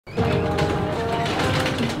These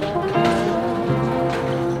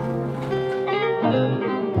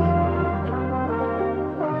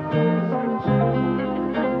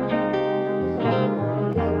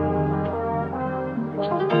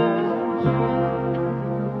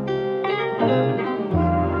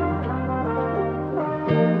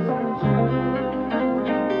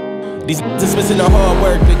dismissing the hard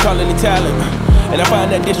work, they calling it talent. And I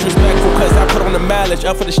find that disrespectful, cause I put on the mileage.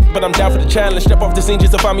 Up for the shit, but I'm down for the challenge. Step off the scene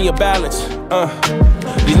just to find me a balance.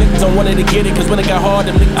 These niggas don't want it to get it, cause when it got hard,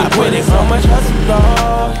 them niggas I put it. So much hustle,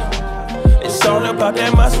 dog. It's all about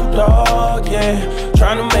that muscle, dog, yeah.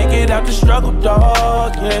 Trying to make it out the struggle,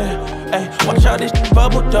 dog, yeah. Hey, watch out this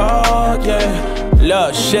bubble, dog, yeah.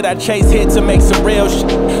 Look, shit, I chase hits to make some real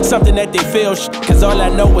shit, something that they feel shit. Cause all I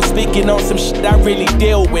know is speaking on some shit I really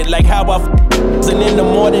deal with. Like how I and in the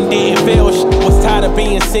morning didn't feel shit. Was tired of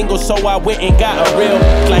being single, so I went and got a real.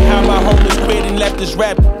 Like how my homies quit and left this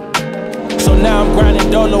rap. So now I'm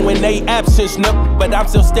grinding dolo in they absence, nope. But I'm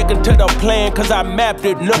still sticking to the plan, cause I mapped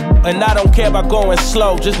it, nope. And I don't care about going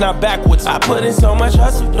slow, just not backwards. I put in so much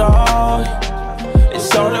hustle, dog.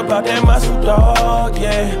 It's all about that muscle, dog,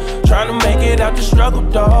 yeah. Trying to make it out the struggle,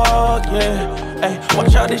 dog, yeah. Hey,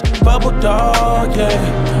 watch out this bubble, dog,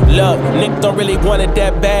 yeah. Look, Nick don't really want it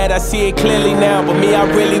that bad, I see it clearly now. But me, I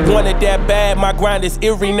really want it that bad, my grind is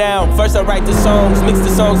eerie now. First I write the songs, mix the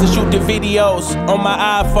songs and shoot the videos. On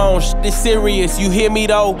my iPhone, shit is serious, you hear me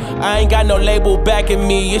though? I ain't got no label backing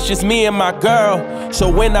me, it's just me and my girl. So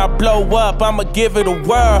when I blow up, I'ma give it a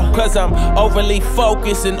whirl. Cause I'm overly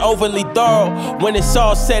focused and overly thorough. When it's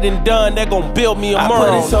all said and done, they're gon' build me a mural. I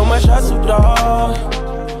put in so much hustle, dog.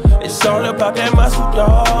 It's all about that muscle,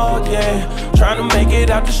 dog, yeah. Trying to make it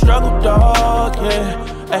out the struggle, dog, yeah.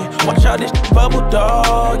 Hey, watch out this bubble,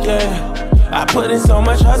 dog, yeah. I put in so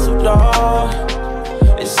much hustle, dog.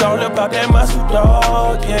 It's all about that muscle,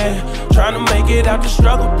 dog, yeah. Trying to make it out the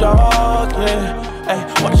struggle, dog, yeah.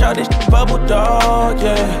 Hey, watch out this bubble, dog,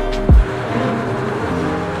 yeah.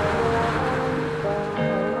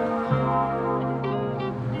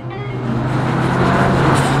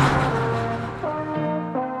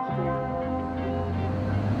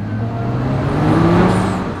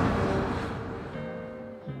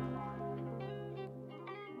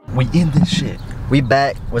 We in this shit. We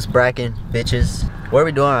back. What's bracking, bitches? What are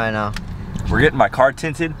we doing right now? We're getting my car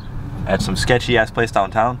tinted at some sketchy ass place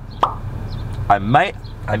downtown. I may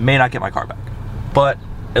not get my car back, but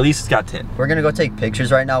at least it's got tint. We're gonna go take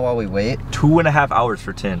pictures right now while we wait. 2.5 hours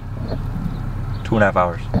for tint. 2.5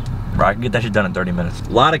 hours. Bro, I can get that shit done in 30 minutes.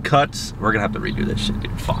 A lot of cuts. We're gonna have to redo this shit,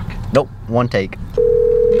 dude. Fuck. Nope, one take.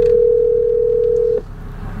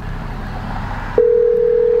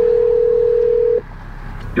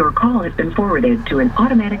 Your call has been forwarded to an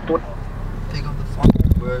automatic voice. Pick up the phone,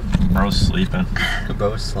 bro. Bro's sleeping.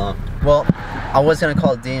 Bro's slumped. Well, I was gonna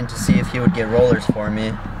call Dean to see if he would get rollers for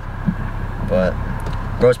me, but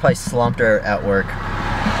bro's probably slumped or at work.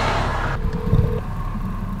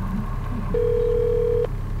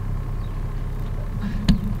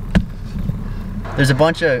 There's a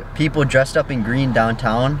bunch of people dressed up in green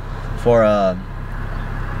downtown for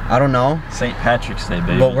I don't know. St. Patrick's Day,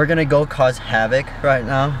 baby. But we're gonna go cause havoc right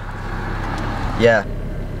now. Yeah.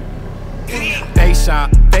 They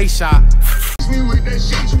shot. Me with that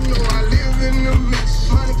shit, you know I live in the mix.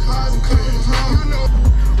 Money, cars, and clothes, you know.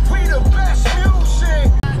 We the best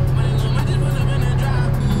music.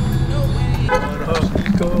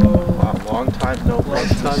 Wow, long time no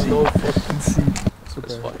fucking see.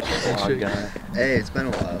 Hey, it's been a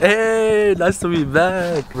while. Hey, nice to be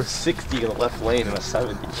back. We're 60 in the left lane and a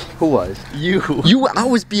 70. Who was? You. I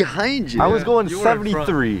was behind you. I was going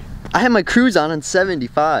 73. I had my cruise on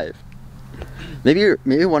 75. Maybe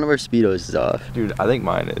one of our speedos is off. Dude, I think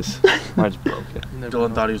mine is. Mine's broken.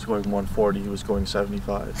 Dylan thought he was going 140, he was going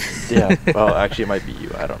 75. Yeah, well, actually it might be you,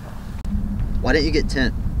 I don't know. Why didn't you get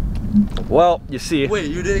tint? Well, you see. Wait,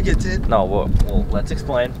 you didn't get tint? No, well, let's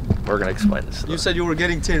explain. We're gonna explain this. You said you were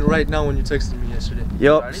getting tint right now when you texted me yesterday.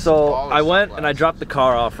 Yep, so I went and I dropped the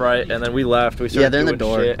car off, right? And then we left. We started doing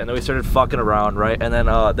shit, and then we started fucking around, right? And then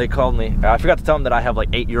they called me. I forgot to tell them that I have like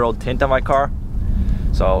 8-year-old tint on my car.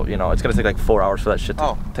 So, you know, it's gonna take like 4 hours for that shit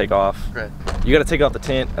to take off. Great. You gotta take off the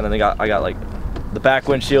tint, and then I got like the back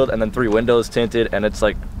windshield and then 3 windows tinted, and it's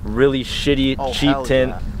like really shitty, cheap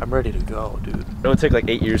tint. Yeah. I'm ready to go, dude. It would take like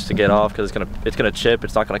 8 years to get off because it's gonna chip.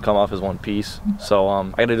 It's not gonna come off as one piece. So I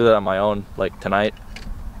gotta do that on my own, like tonight.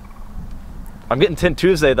 I'm getting tint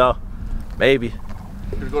Tuesday though, maybe.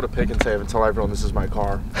 I'm gonna go to Pick and Save and tell everyone this is my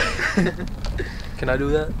car. Can I do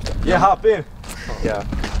that? Yeah, hop in. Yeah.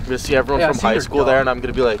 I'm gonna see everyone from high school there, and I'm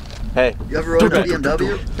gonna be like, hey. You ever rode a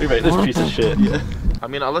BMW? Look at this piece of shit. Yeah. I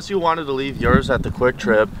mean, unless you wanted to leave yours at the Quick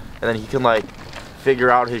Trip, and then he can like figure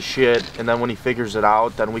out his shit, and then when he figures it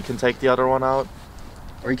out, then we can take the other one out.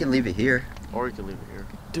 Or you can leave it here. Or you can leave it here.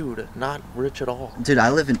 Dude, not rich at all. Dude, I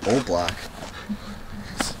live in O Block.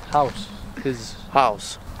 House. His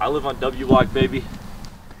house. I live on W Block, baby.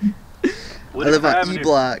 I live on E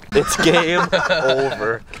Block. It's game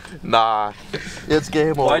over. Nah, it's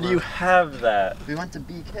game over. Why do you have that? We went to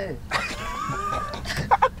BK.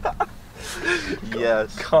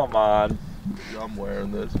 Yes. Come on. I'm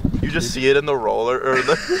wearing this. You just see it in the roller, or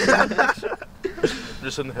the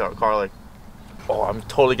just in the car like, oh, I'm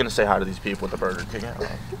totally gonna say hi to these people with the Burger King.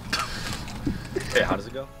 Hey, how does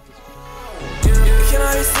it go? Can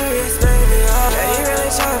I be serious, baby? Yeah, you really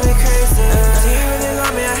drive me crazy. Do you really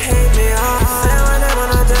love me or hate me? Say when I'm on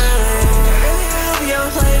a daily. Really hope you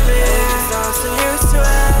don't play me. Cause I'm so used to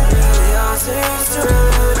it. Really, I'm so used to it.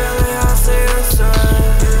 Really, I'm so used to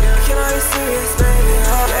it. Can I be serious, baby?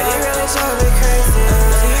 Yeah, you really drive me crazy.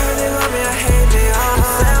 Do you really love me or hate me?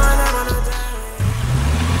 Say when I'm on a daily.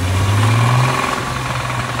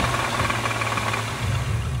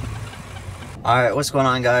 Alright, what's going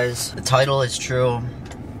on, guys? The title is true.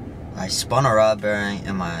 I spun a rod bearing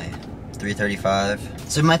in my 335.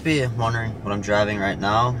 So you might be wondering what I'm driving right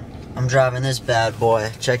now. I'm driving this bad boy.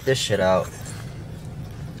 Check this shit out.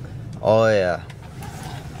 Oh yeah.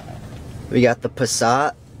 We got the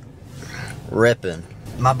Passat ripping.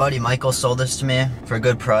 My buddy Michael sold this to me for a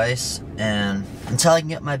good price, and until I can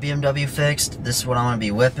get my BMW fixed, this is what I'm gonna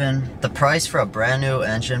be whipping. The price for a brand new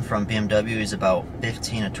engine from BMW is about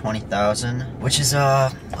 15 to 20,000, which is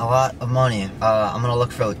a lot of money. I'm gonna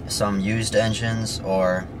look for some used engines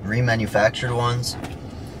or remanufactured ones.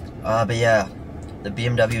 But yeah, the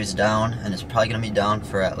BMW is down, and it's probably gonna be down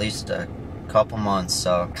for at least a couple months,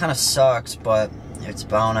 so kind of sucks, but it's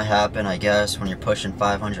bound to happen, I guess, when you're pushing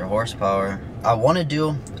 500 horsepower. I want to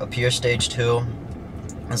do a pure stage 2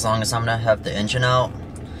 as long as I'm gonna have the engine out,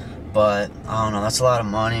 but I don't know, that's a lot of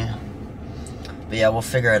money. But yeah, we'll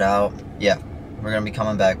figure it out. Yeah, we're gonna be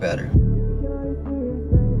coming back better.